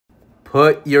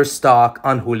Put your stock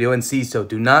on Julio Enciso.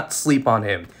 Do not sleep on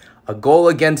him. A goal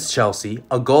against Chelsea,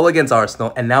 a goal against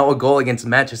Arsenal, and now a goal against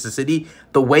Manchester City.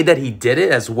 The way that he did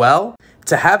it as well,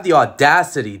 to have the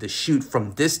audacity to shoot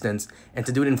from distance and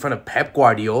to do it in front of Pep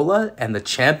Guardiola and the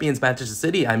champions Manchester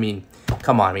City. I mean,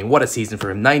 come on. I mean, what a season for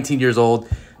him. 19 years old,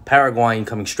 Paraguayan,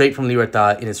 coming straight from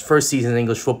Libertad in his first season in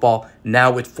English football,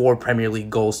 now with 4 Premier League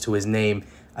goals to his name.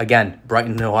 Again,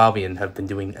 Brighton and Hove Albion have been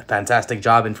doing a fantastic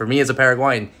job, and for me as a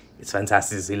Paraguayan, it's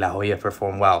fantastic to see La Joya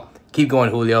perform well. Keep going,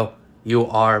 Julio. You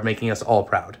are making us all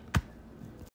proud.